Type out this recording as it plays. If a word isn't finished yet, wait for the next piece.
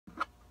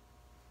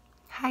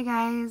Hi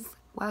guys,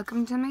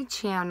 welcome to my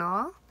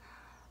channel.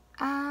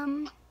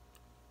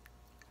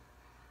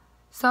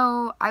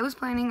 So I was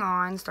planning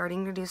on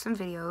starting to do some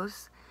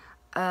videos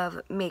of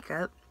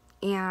makeup,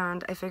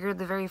 and I figured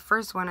the very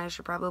first one I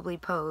should probably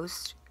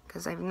post,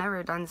 because I've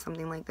never done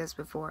something like this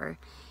before,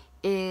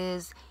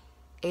 is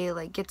a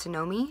like get to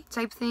know me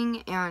type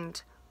thing.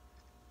 And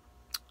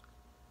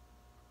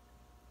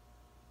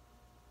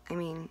I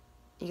mean,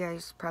 you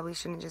guys probably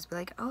shouldn't just be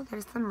like, oh,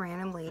 there's some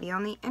random lady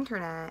on the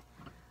internet,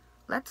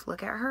 let's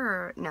look at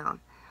her. No.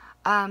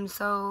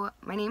 So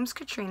my name's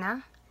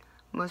Katrina.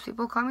 Most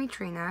people call me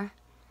Trina.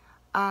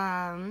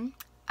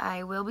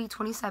 I will be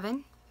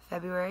 27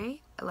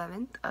 February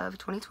 11th of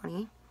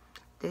 2020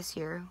 this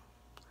year.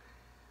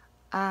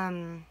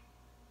 I'm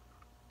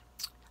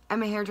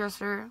a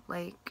hairdresser.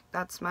 Like,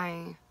 that's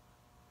my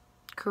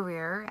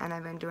career, and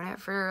I've been doing it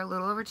for a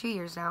little over 2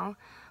 years now,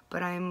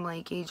 but I'm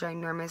like a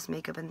ginormous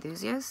makeup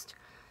enthusiast,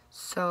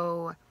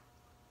 so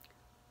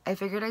I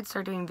figured I'd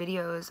start doing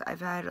videos.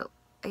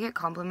 I get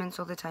compliments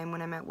all the time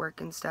when I'm at work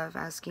and stuff,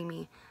 asking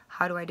me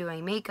how do I do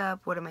my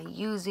makeup, what am I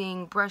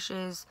using,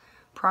 brushes,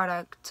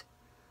 product,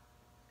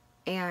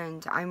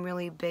 and I'm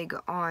really big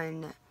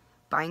on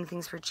buying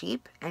things for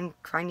cheap and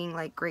finding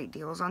like great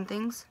deals on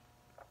things.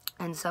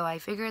 And so I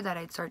figured that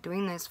I'd start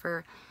doing this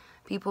for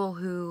people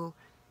who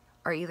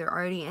are either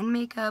already in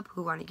makeup,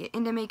 who want to get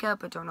into makeup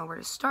but don't know where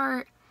to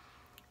start,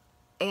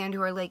 and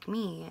who are like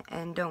me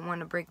and don't want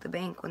to break the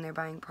bank when they're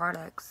buying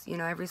products. You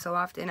know, every so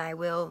often I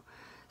will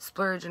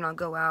splurge and I'll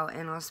go out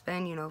and I'll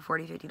spend, you know,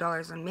 $40,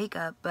 $50 on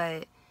makeup,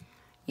 but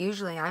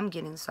usually I'm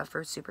getting stuff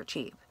for super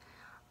cheap.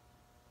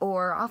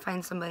 Or I'll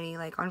find somebody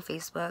like on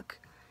Facebook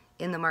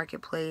in the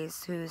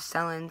marketplace who's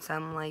selling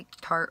some like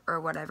Tarte or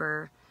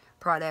whatever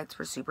product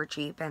for super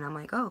cheap, and I'm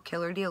like, oh,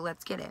 killer deal,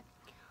 let's get it.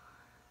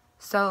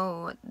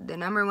 So the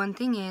number one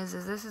thing is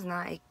this is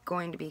not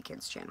going to be a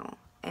kids channel,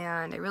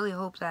 and I really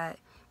hope that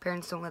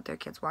parents don't let their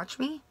kids watch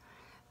me,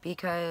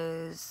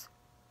 because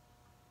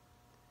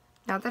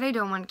not that I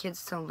don't want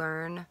kids to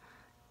learn,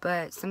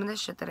 but some of the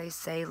shit that I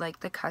say, like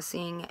the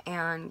cussing,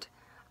 and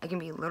I can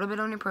be a little bit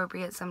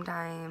inappropriate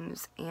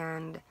sometimes,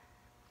 and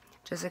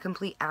just a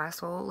complete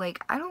asshole. Like,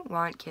 I don't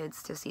want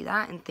kids to see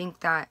that and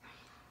think that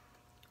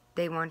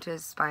they want to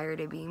aspire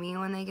to be me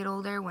when they get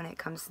older when it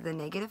comes to the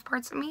negative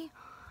parts of me.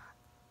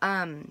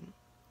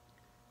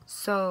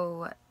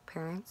 So,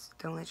 parents,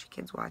 don't let your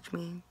kids watch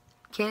me.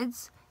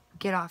 Kids,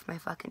 get off my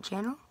fucking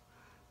channel,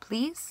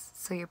 please,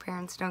 so your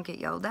parents don't get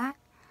yelled at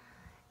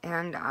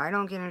and I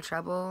don't get in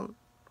trouble.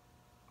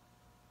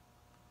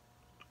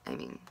 I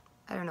mean,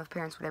 I don't know if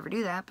parents would ever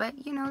do that,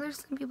 but, you know,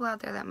 there's some people out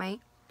there that might.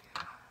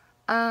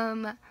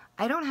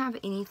 I don't have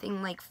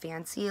anything, like,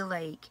 fancy,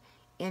 like,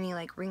 any,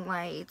 like, ring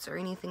lights or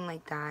anything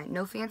like that.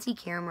 No fancy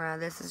camera.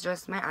 This is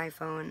just my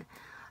iPhone.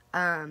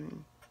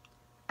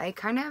 I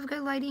kind of have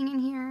good lighting in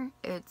here.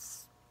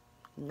 It's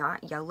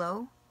not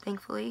yellow,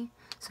 thankfully,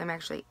 so I'm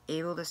actually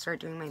able to start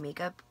doing my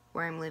makeup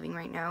where I'm living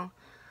right now.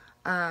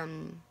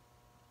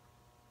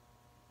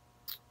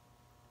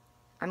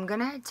 I'm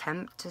gonna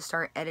attempt to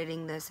start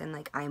editing this in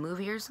like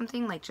iMovie or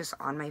something, like just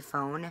on my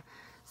phone.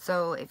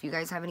 So if you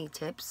guys have any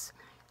tips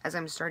as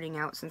I'm starting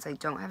out, since I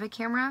don't have a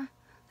camera,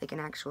 like an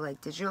actual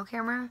like digital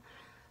camera,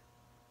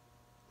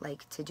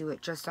 like to do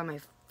it just on my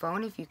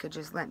phone, if you could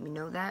just let me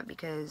know that,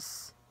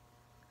 because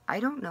I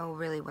don't know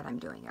really what I'm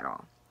doing at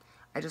all.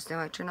 I just know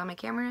I turned on my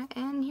camera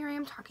and here I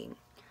am talking.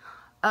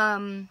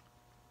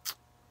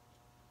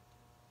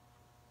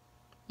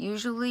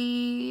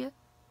 Usually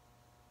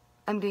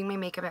I'm doing my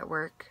makeup at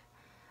work.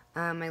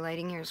 My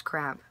lighting here is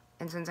crap,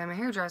 and since I'm a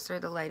hairdresser,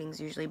 the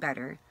lighting's usually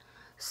better.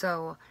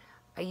 So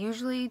I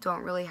usually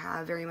don't really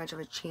have very much of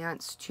a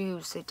chance to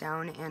sit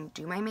down and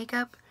do my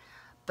makeup,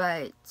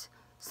 but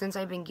since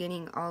I've been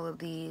getting all of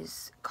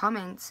these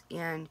comments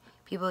and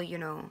people, you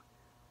know,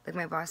 like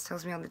my boss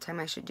tells me all the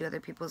time I should do other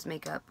people's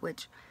makeup,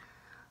 which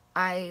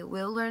I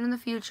will learn in the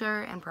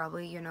future, and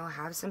probably, you know,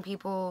 have some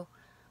people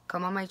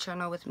come on my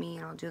channel with me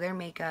and I'll do their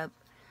makeup,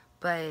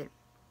 but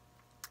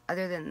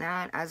other than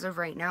that, as of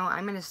right now,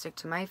 I'm going to stick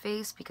to my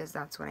face because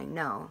that's what I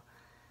know.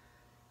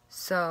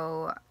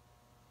 So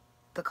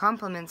the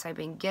compliments I've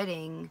been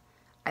getting,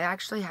 I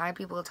actually had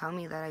people tell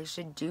me that I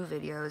should do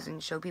videos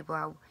and show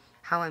people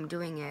how I'm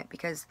doing it,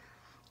 because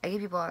I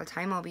get people all the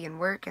time. I'll be in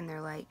work and they're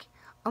like,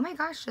 oh my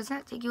gosh, doesn't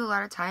that take you a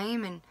lot of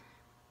time? And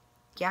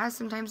yeah,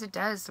 sometimes it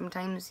does.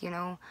 Sometimes, you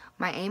know,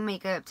 my eye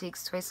makeup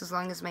takes twice as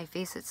long as my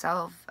face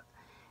itself,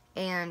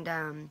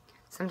 and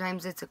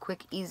sometimes it's a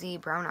quick, easy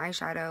brown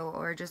eyeshadow,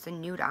 or just a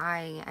nude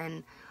eye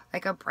and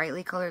like a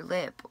brightly colored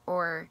lip,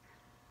 or,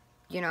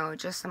 you know,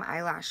 just some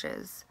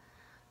eyelashes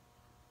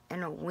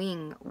and a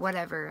wing,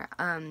 whatever.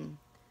 And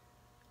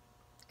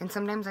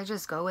sometimes I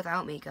just go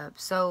without makeup.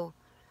 So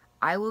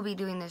I will be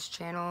doing this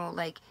channel,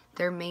 like,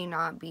 there may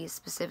not be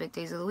specific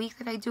days of the week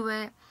that I do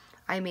it.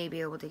 I may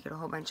be able to get a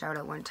whole bunch out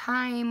at one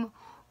time,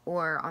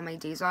 or on my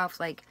days off,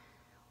 like,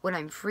 when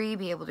I'm free,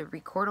 be able to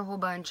record a whole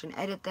bunch and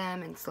edit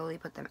them and slowly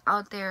put them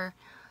out there.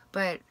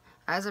 But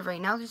as of right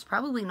now, there's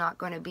probably not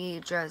going to be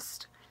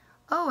just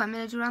oh, I'm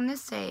going to do it on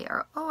this day,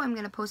 or oh, I'm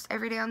going to post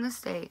every day on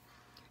this day.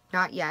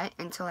 Not yet,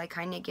 until I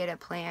kind of get a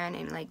plan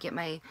and like get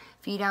my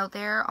feet out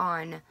there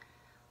on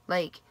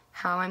like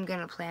how I'm going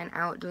to plan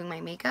out doing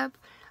my makeup.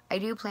 I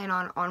do plan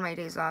on my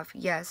days off,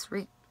 yes,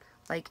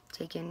 like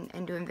taking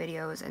and doing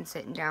videos and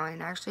sitting down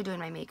and actually doing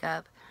my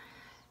makeup,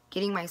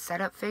 getting my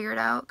setup figured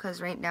out,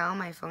 because right now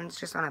my phone's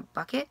just on a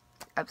bucket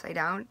upside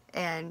down,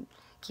 and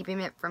keeping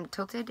it from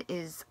tilted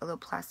is a little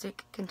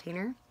plastic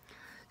container.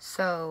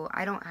 So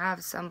I don't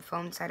have some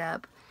phone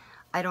setup.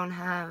 I don't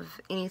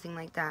have anything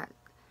like that.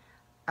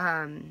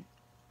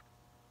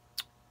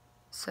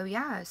 So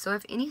yeah, so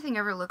if anything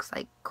ever looks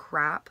like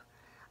crap,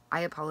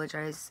 I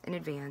apologize in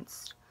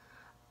advance.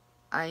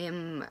 I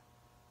am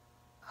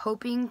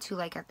hoping to,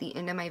 like, at the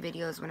end of my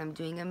videos when I'm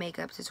doing a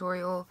makeup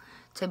tutorial,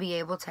 to be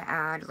able to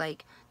add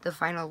like the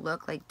final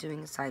look, like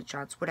doing side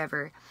shots,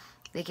 whatever,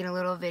 making a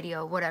little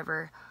video,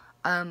 whatever.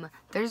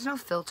 There's no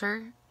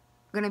filter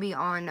gonna be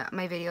on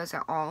my videos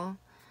at all.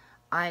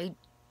 I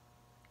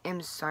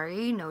am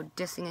sorry, no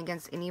dissing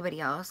against anybody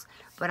else,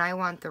 but I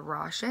want the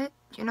raw shit,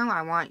 you know?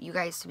 I want you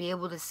guys to be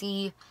able to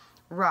see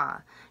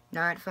raw,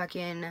 not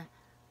fucking,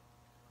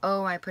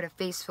 oh, I put a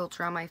face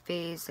filter on my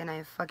face and I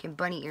have fucking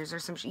bunny ears or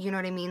some shit, you know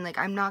what I mean? Like,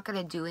 I'm not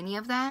gonna do any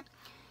of that,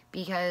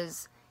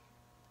 because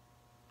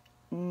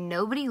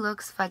nobody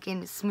looks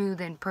fucking smooth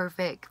and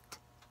perfect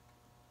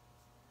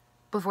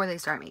before they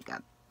start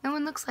makeup. No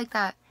one looks like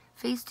that.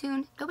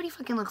 Facetune, nobody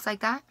fucking looks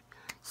like that.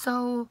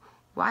 So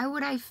why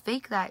would I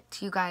fake that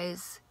to you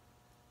guys?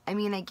 I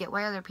mean, I get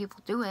why other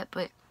people do it,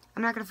 but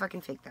I'm not gonna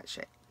fucking fake that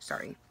shit.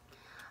 Sorry.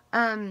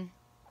 If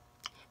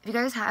you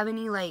guys have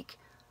any, like,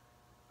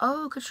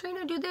 oh,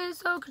 Katrina, do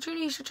this, oh, Katrina,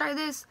 you should try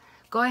this,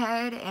 go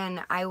ahead,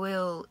 and I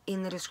will,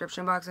 in the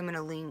description box, I'm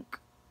gonna link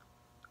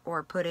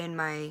or put in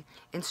my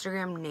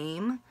Instagram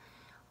name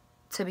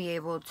to be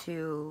able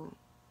to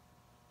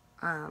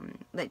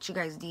let you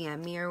guys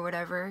DM me or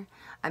whatever.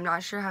 I'm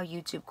not sure how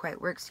YouTube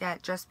quite works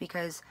yet, just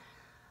because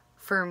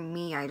for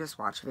me, I just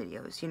watch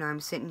videos. You know, I'm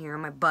sitting here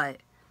on my butt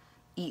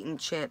eating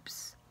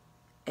chips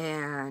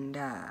and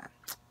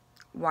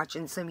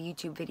watching some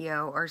YouTube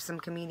video or some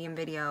comedian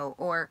video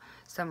or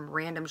some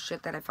random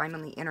shit that I find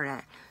on the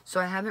internet. So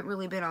I haven't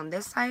really been on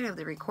this side of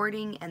the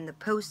recording and the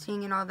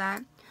posting and all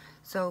that.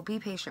 So be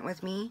patient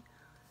with me.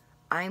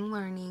 I'm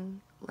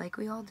learning, like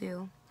we all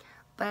do.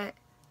 But,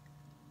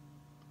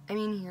 I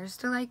mean, here's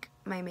to, like,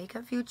 my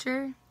makeup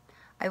future.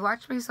 I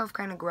watched myself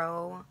kind of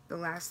grow the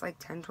last, like,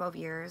 10, 12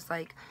 years.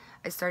 Like,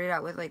 I started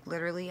out with, like,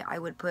 literally, I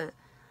would put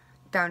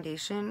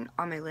foundation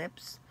on my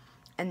lips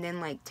and then,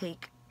 like,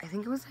 take, I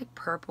think it was, like,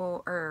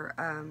 purple or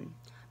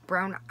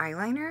brown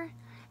eyeliner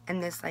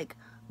and this, like,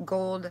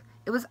 gold,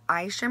 it was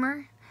eye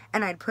shimmer,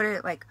 and I'd put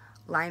it, like,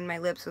 line my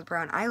lips with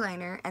brown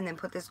eyeliner and then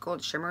put this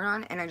gold shimmer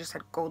on, and I just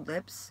had gold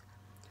lips.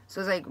 So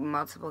it was, like,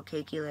 multiple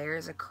cakey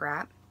layers of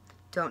crap.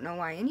 Don't know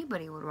why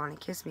anybody would want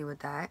to kiss me with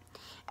that.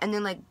 And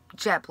then, like,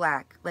 jet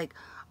black, like,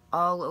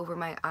 all over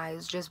my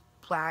eyes, just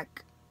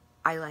black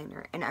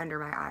eyeliner and under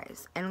my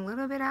eyes. And a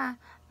little bit of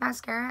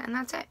mascara, and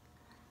that's it.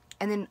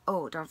 And then,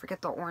 oh, don't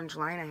forget the orange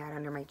line I had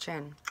under my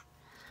chin.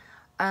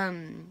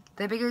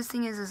 The biggest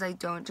thing is I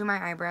don't do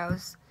my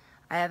eyebrows.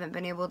 I haven't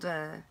been able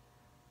to,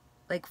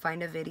 like,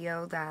 find a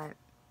video that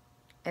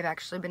I've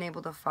actually been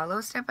able to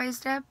follow step by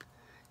step.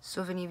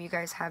 So if any of you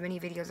guys have any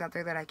videos out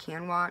there that I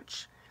can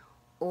watch,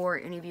 or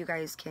any of you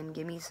guys can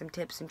give me some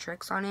tips and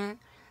tricks on it,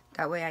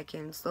 that way I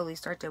can slowly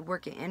start to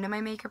work it into my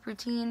makeup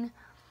routine.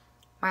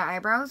 My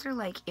eyebrows are,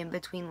 like, in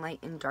between light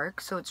and dark,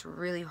 so it's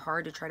really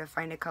hard to try to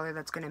find a color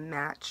that's going to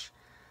match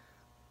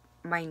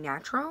my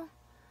natural,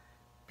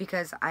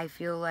 because I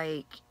feel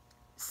like,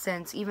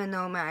 since even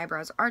though my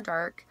eyebrows are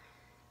dark,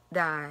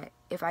 that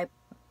if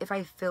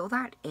I fill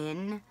that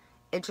in,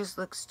 it just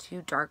looks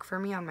too dark for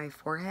me on my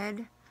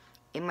forehead.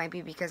 It might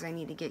be because I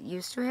need to get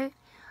used to it.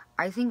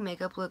 I think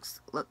makeup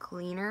look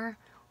cleaner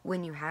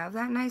when you have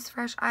that nice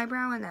fresh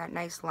eyebrow and that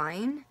nice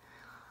line.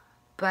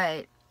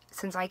 But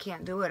since I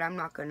can't do it, I'm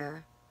not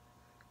gonna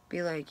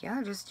be like,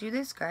 yeah, just do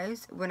this,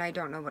 guys, when I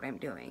don't know what I'm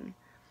doing.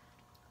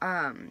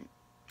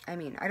 I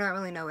mean, I don't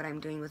really know what I'm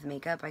doing with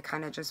makeup. I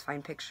kind of just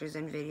find pictures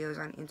and videos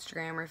on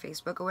Instagram or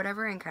Facebook or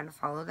whatever and kind of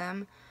follow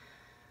them.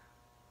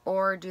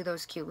 Or do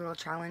those cute little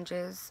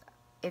challenges.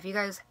 If you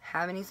guys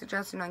have any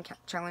suggestions on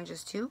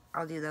challenges too,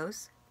 I'll do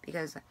those,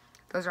 because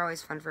those are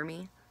always fun for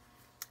me.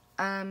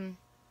 I'm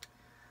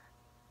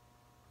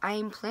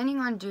planning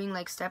on doing,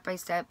 like, step by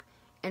step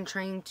and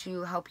trying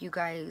to help you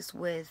guys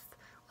with,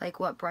 like,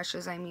 what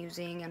brushes I'm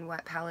using and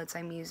what palettes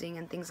I'm using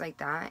and things like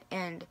that.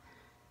 And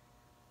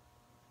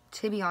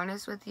to be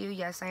honest with you,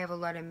 yes, I have a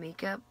lot of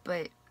makeup,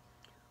 but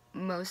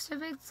most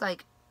of it's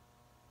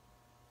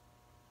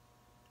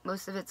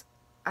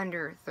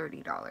under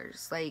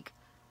 $30. Like,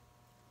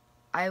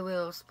 I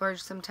will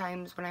splurge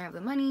sometimes when I have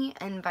the money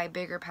and buy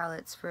bigger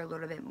palettes for a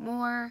little bit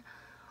more,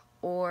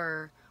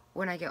 or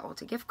when I get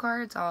Ulta gift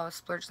cards, I'll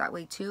splurge that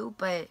way too.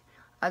 But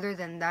other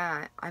than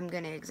that, I'm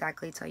going to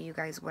exactly tell you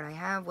guys what I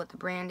have, what the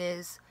brand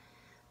is.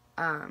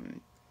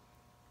 And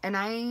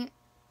I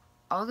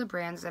all the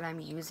brands that I'm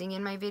using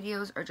in my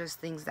videos are just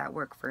things that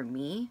work for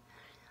me.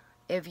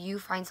 If you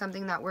find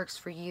something that works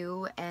for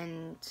you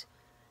and,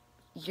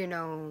 you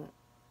know,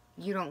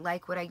 you don't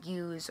like what I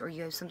use or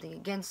you have something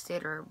against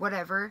it or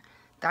whatever,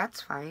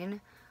 that's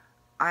fine.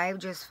 I've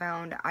just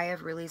found I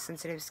have really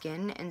sensitive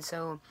skin, and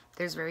so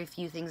there's very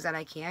few things that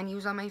I can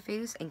use on my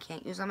face and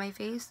can't use on my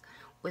face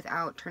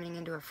without turning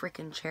into a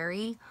freaking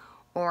cherry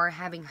or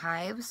having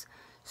hives.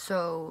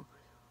 So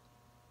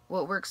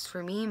what works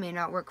for me may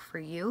not work for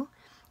you,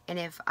 and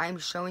if I'm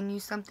showing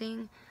you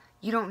something,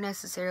 you don't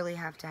necessarily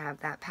have to have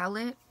that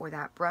palette or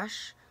that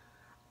brush.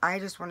 I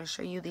just want to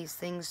show you these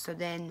things so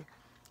then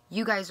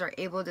you guys are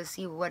able to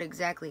see what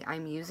exactly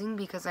I'm using,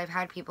 because I've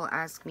had people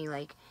ask me,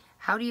 like,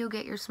 how do you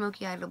get your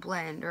smoky eye to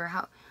blend, or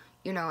how,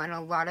 you know, and a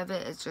lot of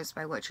it is just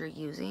by what you're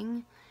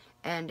using,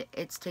 and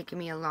it's taken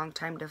me a long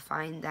time to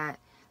find that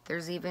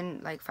there's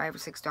even like $5 or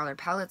 $6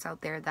 palettes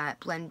out there that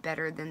blend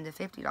better than the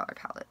 $50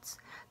 palettes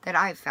that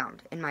I've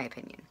found, in my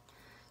opinion.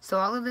 So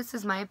all of this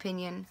is my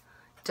opinion.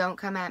 Don't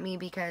come at me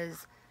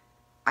because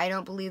I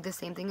don't believe the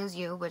same thing as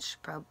you, which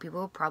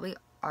people probably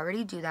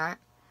already do that,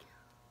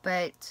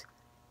 but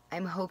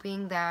I'm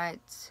hoping that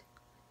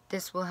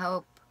this will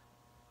help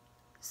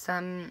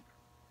some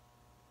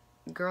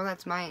girl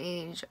that's my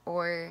age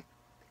or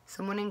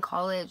someone in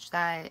college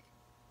that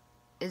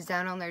is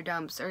down on their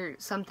dumps or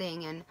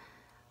something, and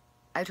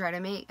I try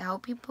to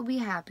help people be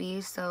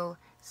happy, so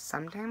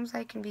sometimes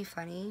I can be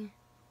funny.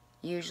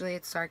 Usually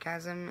it's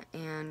sarcasm,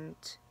 and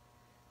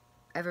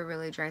I have a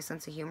really dry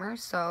sense of humor,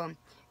 so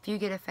if you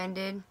get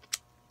offended,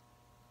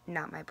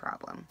 not my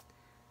problem.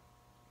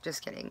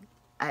 Just kidding.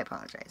 I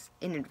apologize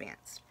in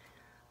advance.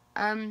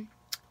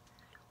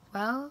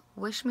 Well,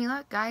 wish me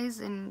luck, guys,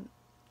 and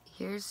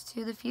here's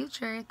to the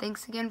future.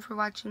 Thanks again for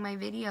watching my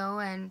video,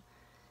 and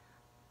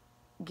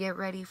get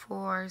ready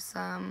for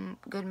some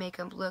good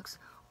makeup looks,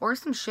 or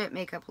some shit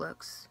makeup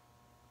looks.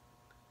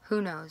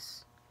 Who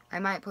knows? I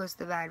might post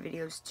the bad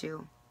videos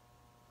too.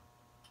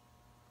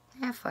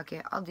 Fuck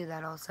it. I'll do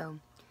that also.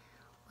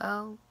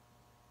 Well,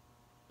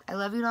 I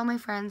love you to all my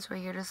friends who are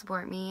here to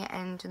support me,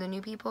 and to the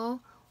new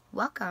people,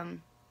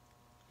 welcome.